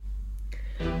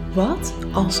Wat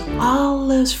als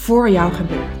alles voor jou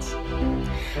gebeurt?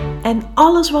 En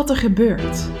alles wat er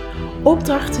gebeurt,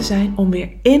 opdrachten zijn om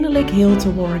weer innerlijk heel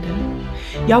te worden,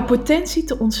 jouw potentie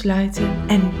te ontsluiten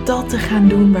en dat te gaan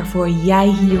doen waarvoor jij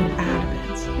hier op aarde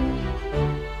bent.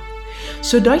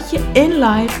 Zodat je in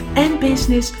life en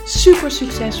business super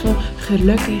succesvol,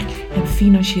 gelukkig en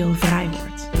financieel vrij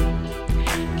wordt.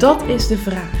 Dat is de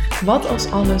vraag, wat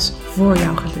als alles voor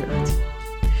jou gebeurt?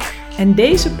 En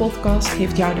deze podcast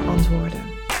geeft jou de antwoorden.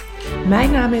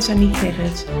 Mijn naam is Aniek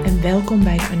Gerrits en welkom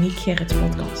bij de Aniek Gerrits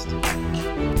podcast.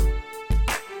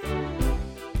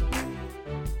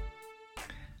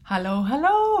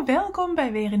 Hallo, welkom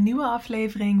bij weer een nieuwe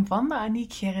aflevering van de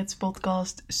Aniek Gerrits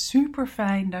podcast. Super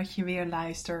fijn dat je weer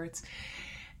luistert.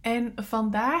 En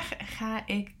vandaag ga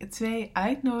ik 2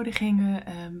 uitnodigingen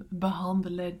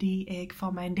behandelen die ik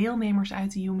van mijn deelnemers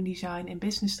uit de Human Design en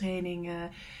Business Training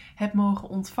heb mogen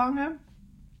ontvangen.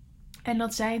 En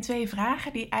dat zijn 2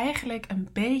 vragen die eigenlijk een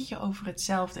beetje over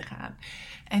hetzelfde gaan.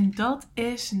 En dat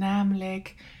is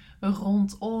namelijk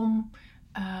rondom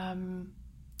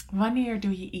wanneer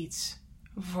doe je iets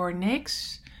voor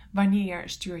niks? Wanneer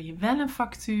stuur je wel een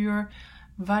factuur?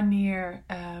 Wanneer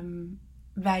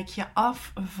wijk je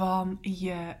af van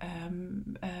je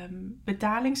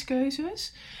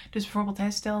betalingskeuzes? Dus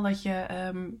bijvoorbeeld stel dat je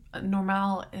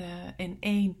normaal in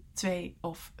 1, 2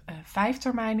 of 5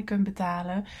 termijnen kunt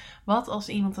betalen. Wat als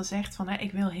iemand dan zegt van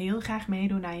ik wil heel graag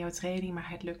meedoen aan jouw training, maar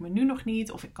het lukt me nu nog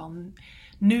niet. Of ik kan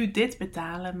nu dit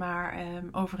betalen, maar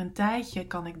over een tijdje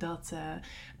kan ik de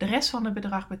rest van het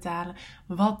bedrag betalen.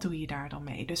 Wat doe je daar dan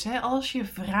mee? Dus als je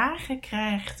vragen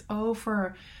krijgt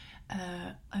over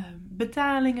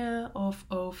betalingen of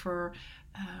over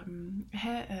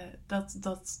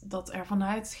dat er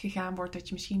vanuit gegaan wordt dat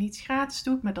je misschien iets gratis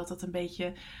doet, maar dat het een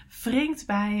beetje wringt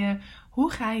bij je.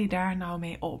 Hoe ga je daar nou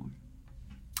mee om?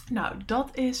 Nou,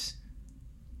 dat is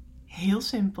heel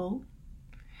simpel.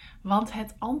 Want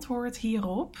het antwoord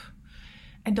hierop,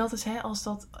 en dat is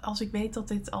als ik weet dat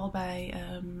dit al bij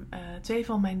 2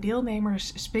 van mijn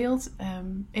deelnemers speelt,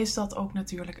 is dat ook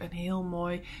natuurlijk een heel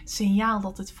mooi signaal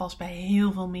dat het vast bij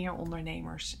heel veel meer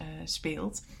ondernemers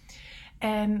speelt.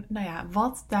 En nou ja,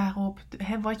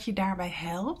 wat je daarbij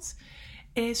helpt,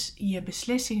 is je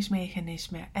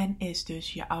beslissingsmechanisme en is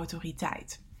dus je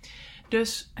autoriteit.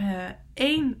 Dus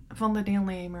 1 van de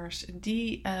deelnemers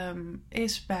die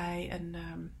is bij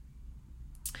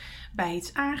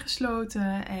iets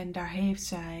aangesloten en daar heeft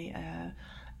zij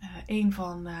een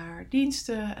van haar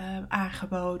diensten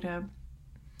aangeboden.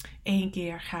 1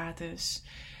 keer gratis.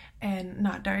 En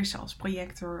nou, daar is ze als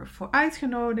projector voor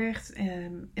uitgenodigd.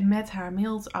 En met haar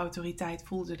mailautoriteit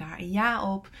voelde daar een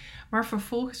ja op. Maar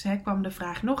vervolgens kwam de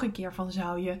vraag nog een keer van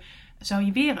zou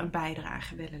je weer een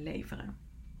bijdrage willen leveren?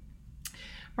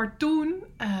 Maar toen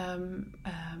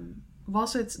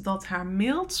was het dat haar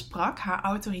mail sprak, haar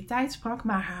autoriteit sprak,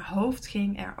 maar haar hoofd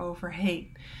ging er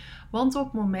overheen. Want op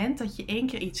het moment dat je 1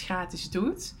 keer iets gratis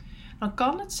doet, dan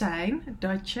kan het zijn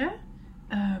dat je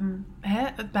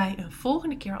bij een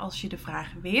volgende keer als je de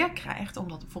vraag weer krijgt,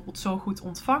 omdat het bijvoorbeeld zo goed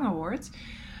ontvangen wordt,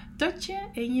 dat je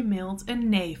in je mail een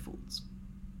nee voelt.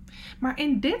 Maar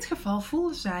in dit geval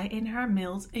voelde zij in haar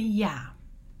mail een ja.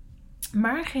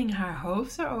 Maar ging haar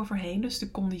hoofd er overheen, dus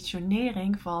de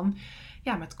conditionering van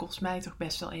ja, maar het kost mij toch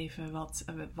best wel even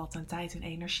wat aan tijd en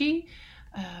energie.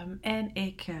 En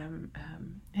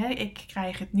ik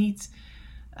krijg het niet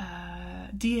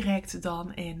direct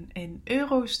dan in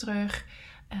euro's terug.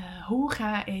 Hoe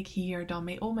ga ik hier dan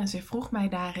mee om? En ze vroeg mij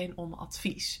daarin om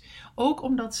advies. Ook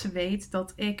omdat ze weet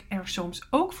dat ik er soms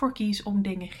ook voor kies om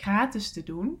dingen gratis te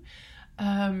doen.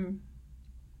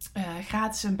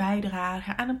 Gratis een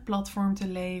bijdrage aan een platform te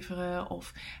leveren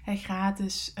of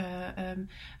gratis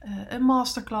een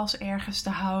masterclass ergens te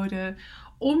houden,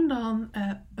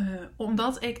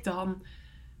 omdat ik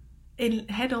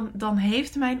dan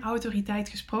heeft mijn autoriteit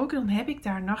gesproken, dan heb ik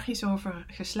daar nachtjes over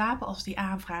geslapen als die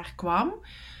aanvraag kwam.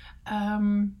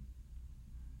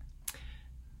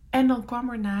 En dan kwam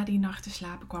er na die nacht te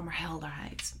slapen kwam er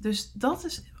helderheid. Dus dat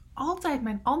is altijd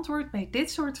mijn antwoord bij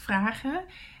dit soort vragen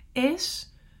is: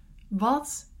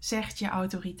 wat zegt je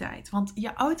autoriteit? Want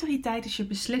je autoriteit is je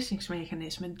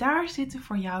beslissingsmechanisme. Daar zitten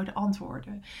voor jou de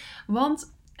antwoorden.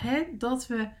 Want dat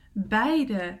we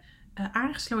beide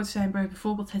aangesloten zijn bij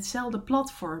bijvoorbeeld hetzelfde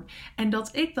platform. En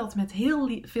dat ik dat met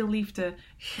heel veel liefde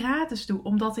gratis doe.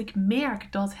 Omdat ik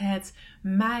merk dat het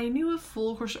mij nieuwe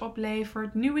volgers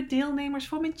oplevert. Nieuwe deelnemers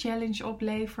voor mijn challenge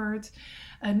oplevert.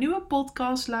 Nieuwe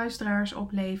podcastluisteraars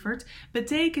oplevert.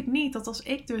 Betekent niet dat als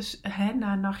ik dus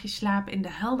na een nachtje slaap in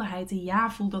de helderheid een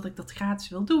ja voel dat ik dat gratis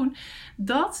wil doen.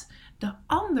 Dat de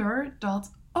ander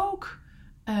dat ook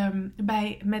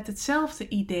met hetzelfde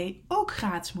idee ook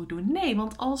gratis moet doen. Nee,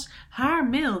 want als haar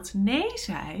mild nee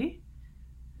zei,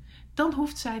 dan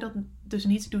hoeft zij dat dus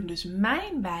niet te doen. Dus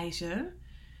mijn wijze,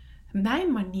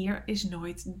 mijn manier is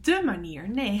nooit de manier.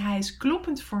 Nee, hij is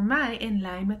kloppend voor mij in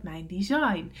lijn met mijn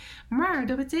design. Maar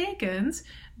dat betekent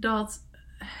dat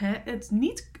het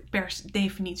niet per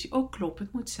definitie ook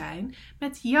kloppend moet zijn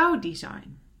met jouw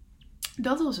design.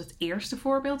 Dat was het eerste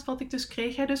voorbeeld wat ik dus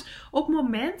kreeg. Dus op het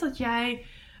moment dat jij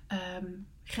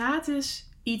gratis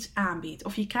iets aanbiedt,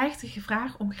 of je krijgt de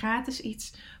vraag om gratis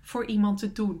iets voor iemand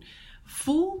te doen,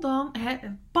 voel dan,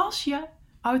 pas je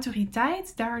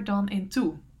autoriteit daar dan in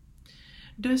toe.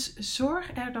 Dus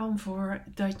zorg er dan voor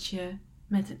dat je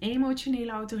met een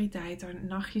emotionele autoriteit er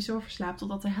nachtjes over slaapt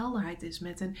totdat er helderheid is.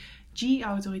 Met een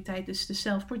G-autoriteit, dus de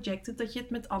self-projected, dat je het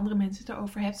met andere mensen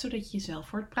erover hebt, zodat je jezelf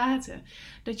hoort praten.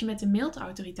 Dat je met een mild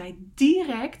autoriteit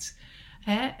direct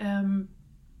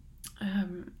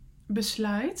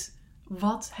besluit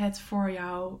wat het voor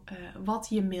jou, wat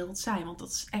je mailt zijn. Want dat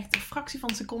is echt een fractie van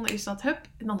een seconde is dat, hup,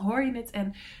 en dan hoor je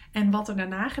het. En wat er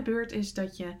daarna gebeurt is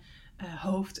dat je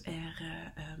hoofd er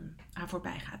aan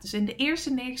voorbij gaat. Dus in de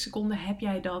eerste 9 seconden heb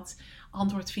jij dat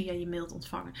antwoord via je mail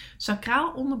ontvangen.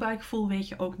 Sacraal onderbuikgevoel weet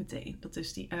je ook meteen. Dat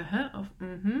is die of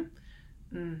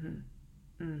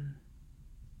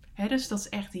dus dat is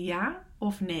echt ja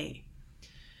of nee.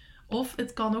 Of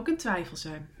het kan ook een twijfel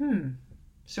zijn.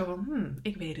 Zo van,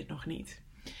 ik weet het nog niet.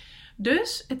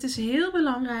 Dus het is heel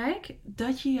belangrijk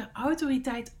dat je je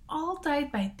autoriteit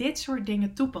altijd bij dit soort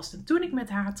dingen toepast. En toen ik met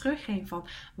haar terugging van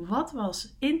wat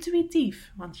was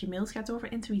intuïtief, want je mail gaat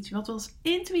over intuïtie. Wat was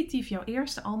intuïtief jouw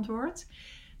eerste antwoord?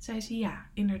 Zei ze ja,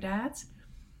 inderdaad.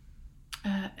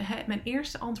 Mijn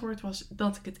eerste antwoord was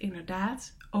dat ik het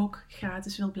inderdaad ook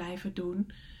gratis wil blijven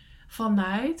doen.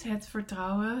 Vanuit het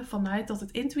vertrouwen, vanuit dat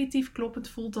het intuïtief kloppend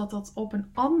voelt, dat dat op een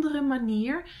andere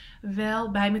manier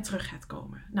wel bij me terug gaat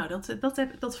komen. Nou,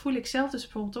 dat voel ik zelf dus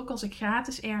bijvoorbeeld ook als ik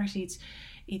gratis ergens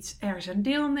iets ergens aan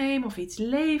deelneem of iets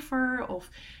lever. Of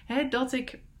dat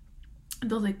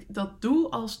ik dat doe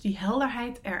als die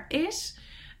helderheid er is.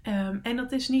 En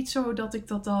dat is niet zo dat ik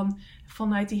dat dan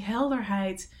vanuit die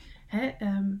helderheid,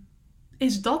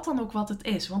 is dat dan ook wat het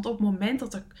is. Want op het moment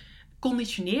dat er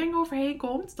conditionering overheen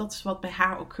komt, dat is wat bij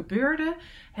haar ook gebeurde,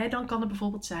 dan kan het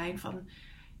bijvoorbeeld zijn van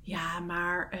ja,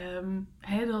 maar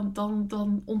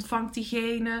dan ontvangt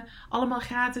diegene allemaal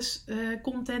gratis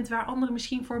content waar anderen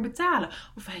misschien voor betalen.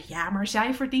 Of ja, maar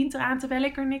zij verdient eraan terwijl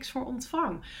ik er niks voor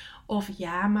ontvang. Of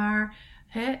ja, maar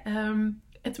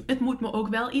het moet me ook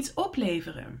wel iets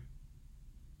opleveren.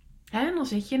 En dan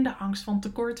zit je in de angst van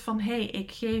tekort van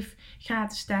ik geef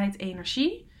gratis tijd,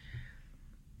 energie.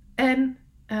 En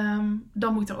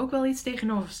dan moet er ook wel iets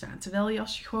tegenover staan. Terwijl je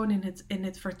als je gewoon in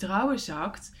het vertrouwen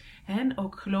zakt en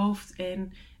ook gelooft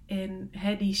in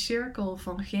die cirkel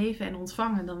van geven en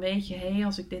ontvangen, dan weet je,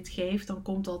 als ik dit geef, dan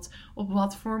komt dat op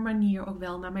wat voor manier ook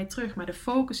wel naar mij terug. Maar de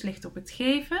focus ligt op het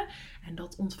geven en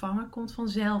dat ontvangen komt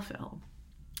vanzelf wel.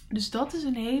 Dus dat is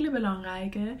een hele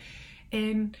belangrijke.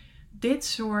 En dit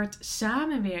soort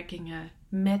samenwerkingen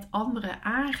met anderen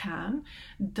aangaan,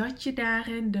 dat je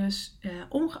daarin dus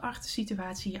ongeacht de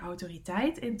situatie je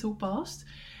autoriteit in toepast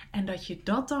en dat je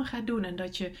dat dan gaat doen en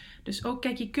dat je dus ook,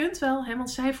 kijk, je kunt wel, want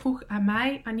zij vroeg aan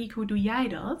mij, Aniek, hoe doe jij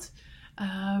dat?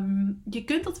 Je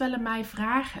kunt dat wel aan mij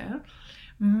vragen,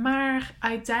 maar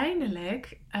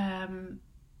uiteindelijk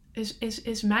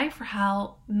is mijn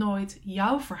verhaal nooit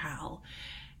jouw verhaal.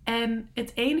 En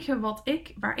het enige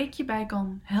waar ik je bij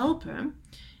kan helpen,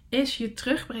 is je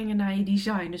terugbrengen naar je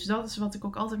design. Dus dat is wat ik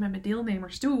ook altijd met mijn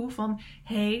deelnemers doe. Van,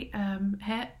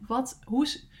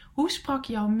 hoe sprak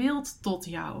jouw mail tot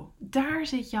jou? Daar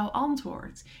zit jouw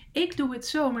antwoord. Ik doe het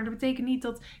zo, maar dat betekent niet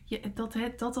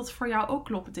dat voor jou ook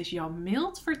kloppend is. Jouw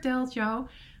mail vertelt jou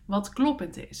wat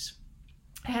kloppend is.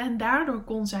 En daardoor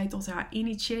kon zij tot haar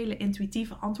initiële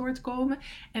intuïtieve antwoord komen.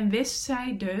 En wist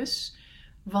zij dus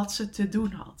wat ze te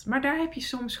doen had. Maar daar heb je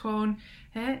soms gewoon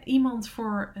iemand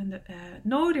voor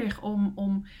nodig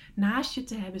om naast je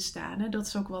te hebben staan. Dat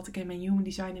is ook wat ik in mijn Human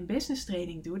Design en Business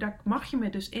training doe. Daar mag je me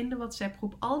dus in de WhatsApp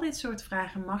groep al dit soort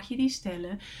vragen mag je die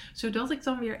stellen. Zodat ik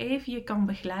dan weer even je kan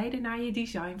begeleiden naar je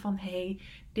design. Van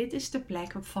dit is de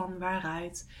plek van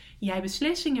waaruit jij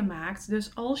beslissingen maakt.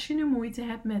 Dus als je nu moeite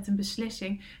hebt met een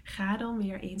beslissing, ga dan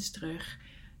weer eens terug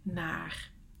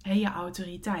naar je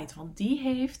autoriteit. Want die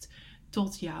heeft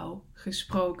tot jou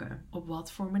gesproken. Op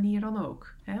wat voor manier dan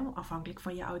ook. Afhankelijk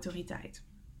van je autoriteit.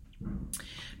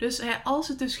 Dus als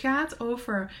het dus gaat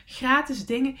over gratis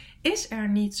dingen, is er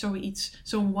niet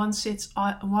zo'n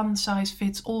one size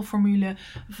fits all formule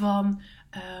van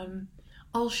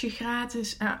als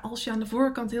je aan de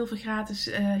voorkant heel veel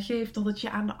gratis geeft, dat het je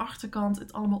aan de achterkant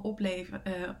het allemaal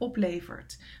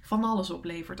oplevert. Van alles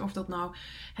oplevert. Of dat nou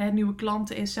nieuwe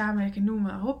klanten is, samenwerken, noem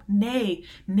maar op. Nee.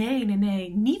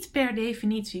 Niet per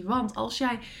definitie. Want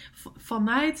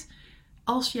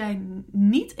als jij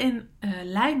niet in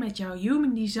lijn met jouw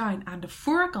human design aan de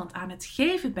voorkant aan het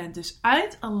geven bent, dus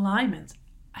uit alignment,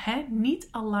 niet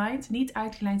aligned, niet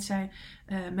uitgelijnd zijn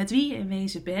met wie je in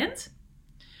wezen bent,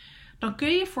 dan kun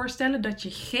je je voorstellen dat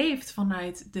je geeft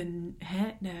vanuit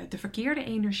de verkeerde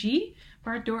energie,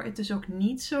 waardoor het dus ook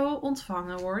niet zo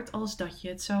ontvangen wordt als dat je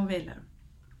het zou willen.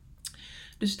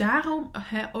 Dus daarom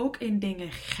ook in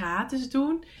dingen gratis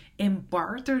doen, in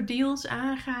barterdeals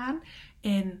aangaan,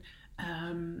 in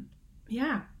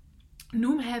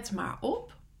noem het maar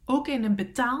op. Ook in een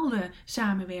betaalde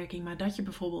samenwerking, maar dat je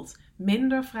bijvoorbeeld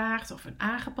minder vraagt of een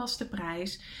aangepaste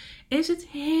prijs, is het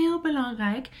heel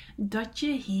belangrijk dat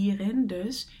je hierin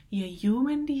dus je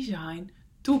human design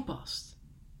toepast.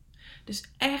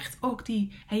 Dus echt ook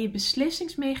je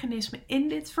beslissingsmechanismen in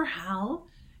dit verhaal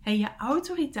en je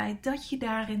autoriteit, dat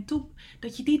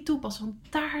je die toepast,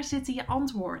 want daar zitten je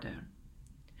antwoorden.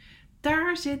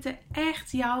 Daar zitten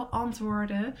echt jouw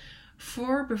antwoorden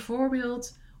voor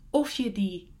bijvoorbeeld of je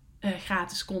die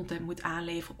gratis content moet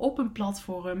aanleveren op een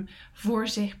platform voor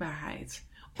zichtbaarheid.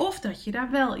 Of dat je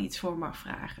daar wel iets voor mag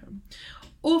vragen.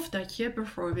 Of dat je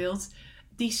bijvoorbeeld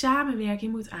die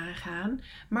samenwerking moet aangaan,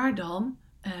 maar dan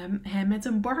met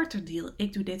een barterdeal.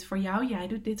 Ik doe dit voor jou, jij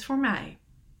doet dit voor mij.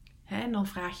 En dan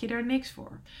vraag je daar niks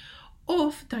voor.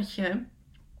 Of dat je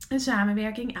een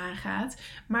samenwerking aangaat,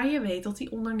 maar je weet dat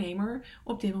die ondernemer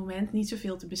op dit moment niet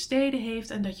zoveel te besteden heeft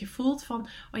en dat je voelt van,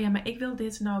 oh ja, maar ik wil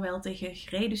dit nou wel tegen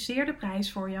gereduceerde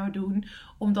prijs voor jou doen,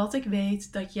 omdat ik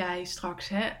weet dat jij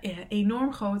straks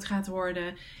enorm groot gaat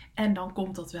worden en dan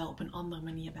komt dat wel op een andere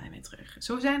manier bij mij terug.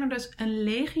 Zo zijn er dus een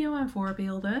legio aan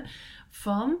voorbeelden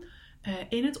van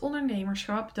in het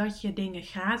ondernemerschap dat je dingen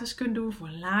gratis kunt doen, voor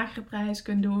een lagere prijs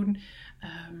kunt doen,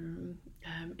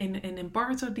 in een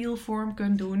barterdeal vorm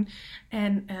kunt doen.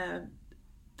 En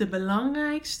de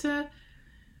belangrijkste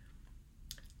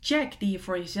check die je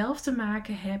voor jezelf te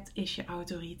maken hebt, is je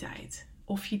autoriteit.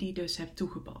 Of je die dus hebt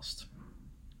toegepast.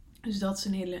 Dus dat is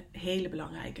een hele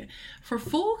belangrijke.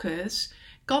 Vervolgens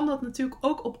kan dat natuurlijk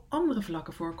ook op andere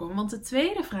vlakken voorkomen. Want de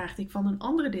tweede vraag die ik van een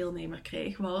andere deelnemer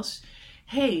kreeg was: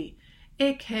 hey,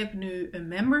 ik heb nu een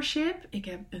membership. Ik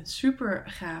heb een super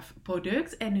gaaf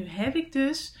product. En nu heb ik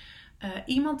dus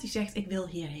iemand die zegt, ik wil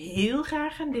hier heel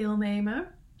graag aan deelnemen.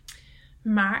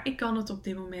 Maar ik kan het op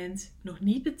dit moment nog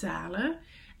niet betalen.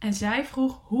 En zij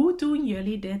vroeg, hoe doen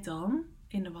jullie dit dan?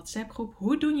 In de WhatsApp groep,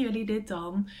 hoe doen jullie dit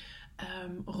dan?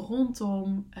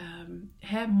 Rondom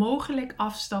mogelijk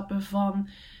afstappen van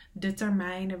de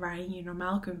termijnen waarin je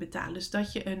normaal kunt betalen. Dus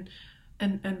dat je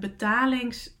een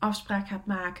betalingsafspraak gaat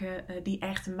maken die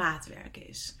echt maatwerk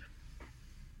is.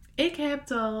 Ik heb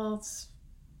dat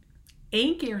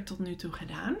 1 keer tot nu toe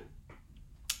gedaan.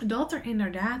 Dat er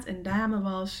inderdaad een dame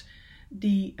was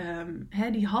die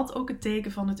had ook het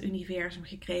teken van het universum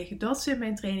gekregen dat ze in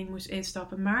mijn training moest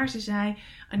instappen. Maar ze zei,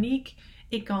 Aniek,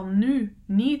 ik kan nu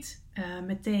niet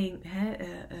meteen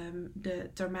de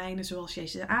termijnen zoals jij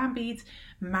ze aanbiedt.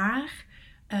 Maar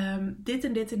dit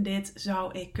en dit en dit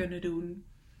zou ik kunnen doen.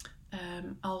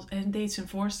 En deed ze een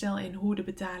voorstel in hoe de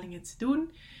betalingen te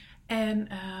doen. En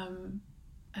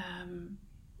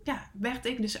werd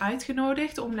ik dus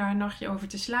uitgenodigd om daar een nachtje over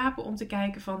te slapen. Om te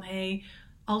kijken van,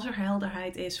 als er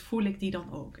helderheid is, voel ik die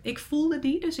dan ook. Ik voelde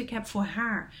die, dus ik heb voor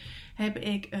haar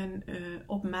een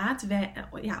op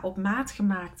maat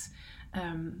gemaakt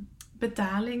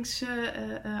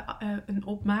een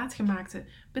op maat gemaakte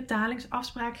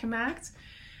betalingsafspraak gemaakt.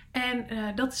 En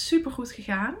dat is super goed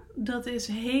gegaan. Dat is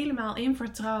helemaal in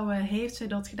vertrouwen heeft zij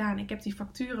dat gedaan. Ik heb die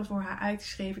facturen voor haar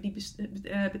uitgeschreven. Die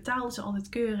betaalde ze altijd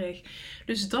keurig.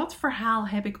 Dus dat verhaal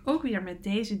heb ik ook weer met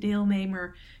deze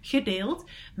deelnemer gedeeld.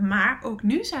 Maar ook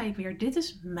nu zei ik weer, dit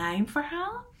is mijn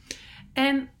verhaal.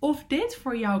 En of dit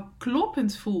voor jou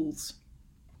kloppend voelt,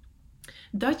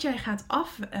 dat jij gaat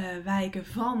afwijken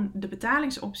van de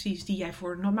betalingsopties die jij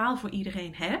normaal voor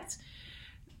iedereen hebt,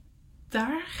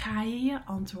 daar ga je je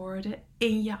antwoorden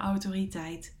in je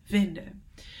autoriteit vinden.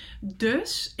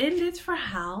 Dus in dit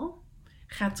verhaal,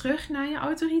 ga terug naar je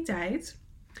autoriteit.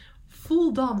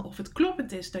 Voel dan of het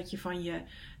kloppend is dat je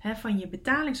van je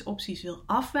betalingsopties wil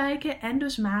afwijken en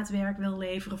dus maatwerk wil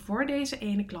leveren voor deze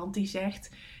ene klant die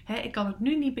zegt, ik kan het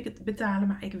nu niet betalen,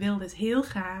 maar ik wil dit heel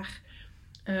graag.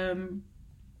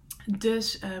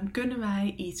 Dus kunnen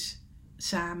wij iets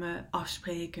samen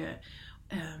afspreken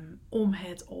om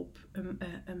het op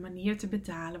een manier te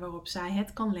betalen waarop zij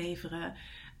het kan leveren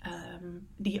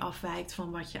die afwijkt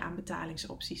van wat je aan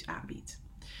betalingsopties aanbiedt.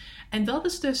 En dat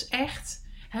is dus echt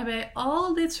bij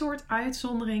al dit soort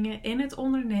uitzonderingen in het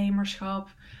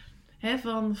ondernemerschap.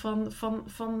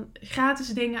 Van gratis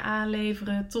dingen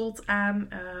aanleveren tot aan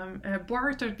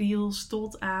barterdeals,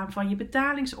 tot aan van je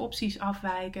betalingsopties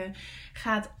afwijken.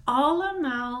 Gaat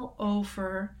allemaal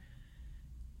over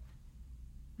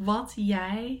wat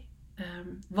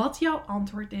jouw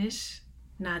antwoord is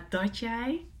nadat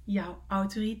jij jouw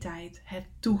autoriteit hebt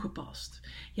toegepast.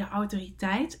 Jouw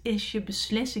autoriteit is je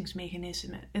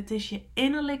beslissingsmechanisme. Het is je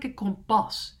innerlijke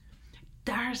kompas.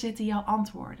 Daar zitten jouw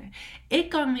antwoorden. Ik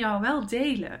kan jou wel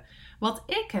delen wat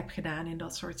ik heb gedaan in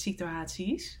dat soort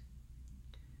situaties.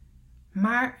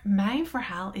 Maar mijn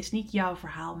verhaal is niet jouw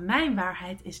verhaal. Mijn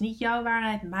waarheid is niet jouw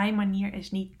waarheid. Mijn manier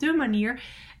is niet de manier.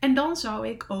 En dan zou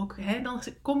ik ook, dan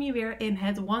kom je weer in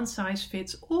het one size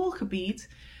fits all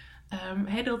gebied.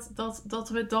 Dat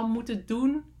we het dan moeten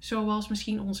doen zoals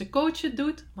misschien onze coach het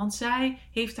doet. Want zij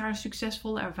heeft daar een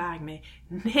succesvolle ervaring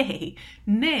mee.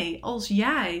 Nee. Als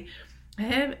jij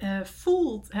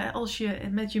voelt, als je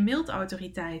met je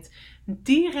mailautoriteit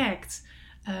direct,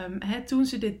 toen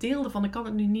ze dit deelden van ik kan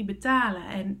het nu niet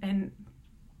betalen.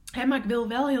 Maar ik wil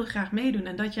wel heel graag meedoen.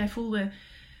 En dat jij voelde,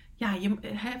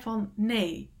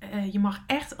 je mag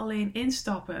echt alleen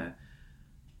instappen.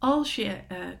 Als je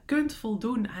kunt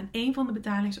voldoen aan een van de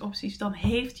betalingsopties, dan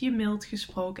heeft je mailt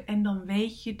gesproken. En dan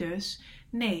weet je dus,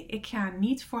 nee, ik ga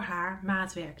niet voor haar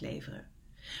maatwerk leveren.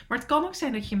 Maar het kan ook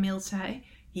zijn dat je mailt zei,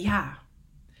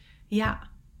 ja,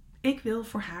 ik wil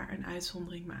voor haar een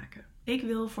uitzondering maken. Ik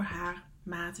wil voor haar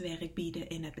maatwerk bieden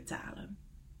in het betalen.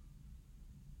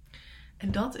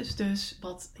 En dat is dus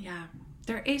wat,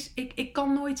 ik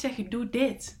kan nooit zeggen, doe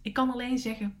dit. Ik kan alleen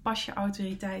zeggen, pas je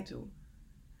autoriteit toe.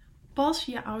 Pas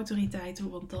je autoriteit toe,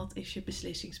 want dat is je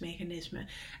beslissingsmechanisme.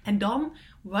 En dan,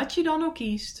 wat je dan ook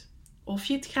kiest, of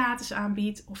je het gratis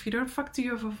aanbiedt, of je er een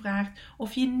factuur voor vraagt,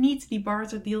 of je niet die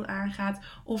barterdeal aangaat,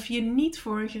 of je niet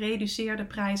voor een gereduceerde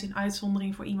prijs een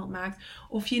uitzondering voor iemand maakt,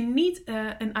 of je niet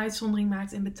een uitzondering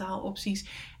maakt in betaalopties.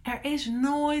 Er is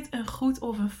nooit een goed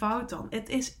of een fout dan. Het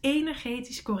is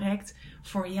energetisch correct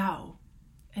voor jou.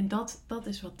 En dat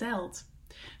is wat telt.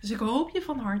 Dus ik hoop je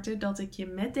van harte dat ik je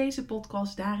met deze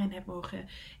podcast daarin heb mogen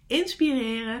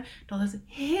inspireren. Dat het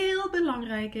heel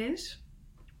belangrijk is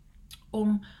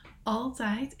om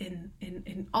altijd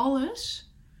in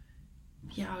alles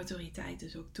je autoriteit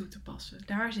dus ook toe te passen.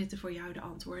 Daar zitten voor jou de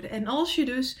antwoorden. En als je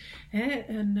dus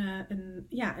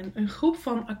een groep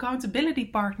van accountability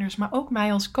partners, maar ook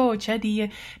mij als coach, die je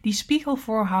die spiegel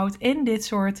voorhoudt in dit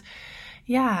soort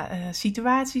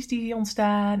situaties die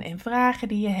ontstaan en vragen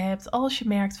die je hebt. Als je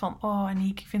merkt van, oh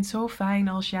Aniek, ik vind het zo fijn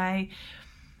als jij,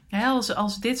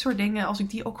 als dit soort dingen, als ik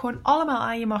die ook gewoon allemaal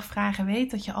aan je mag vragen,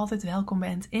 weet dat je altijd welkom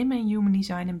bent in mijn Human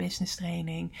Design en Business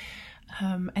Training.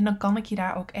 En dan kan ik je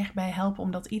daar ook echt bij helpen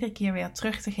om dat iedere keer weer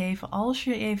terug te geven als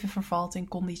je even vervalt in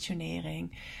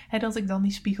conditionering. Dat ik dan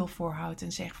die spiegel voorhoud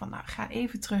en zeg van, nou, ga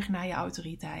even terug naar je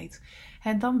autoriteit.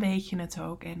 En dan weet je het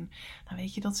ook. En dan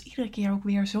weet je dat is iedere keer ook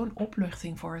weer zo'n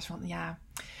opluchting voor is van,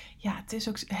 het is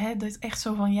ook, dit is echt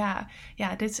zo van,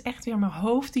 dit is echt weer mijn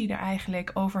hoofd die er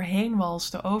eigenlijk overheen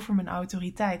walste, over mijn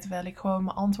autoriteit. Terwijl ik gewoon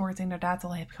mijn antwoord inderdaad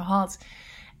al heb gehad.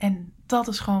 En dat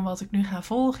is gewoon wat ik nu ga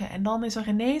volgen. En dan is er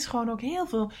ineens gewoon ook heel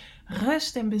veel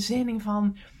rust en bezinning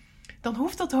van, dan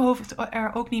hoeft dat hoofd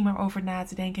er ook niet meer over na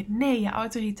te denken. Nee, je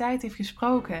autoriteit heeft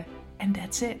gesproken. En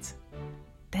that's it.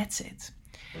 That's it.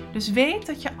 Dus weet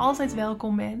dat je altijd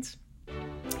welkom bent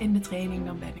in de training,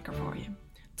 dan ben ik er voor je.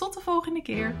 Tot de volgende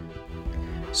keer.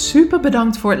 Super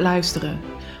bedankt voor het luisteren.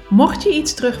 Mocht je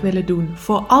iets terug willen doen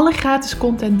voor alle gratis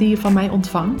content die je van mij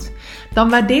ontvangt, dan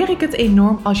waardeer ik het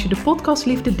enorm als je de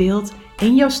podcastliefde deelt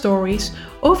in jouw stories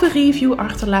of een review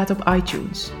achterlaat op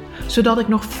iTunes. Zodat ik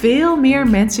nog veel meer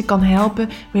mensen kan helpen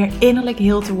weer innerlijk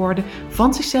heel te worden,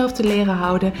 van zichzelf te leren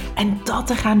houden en dat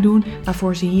te gaan doen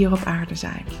waarvoor ze hier op aarde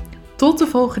zijn. Tot de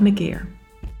volgende keer.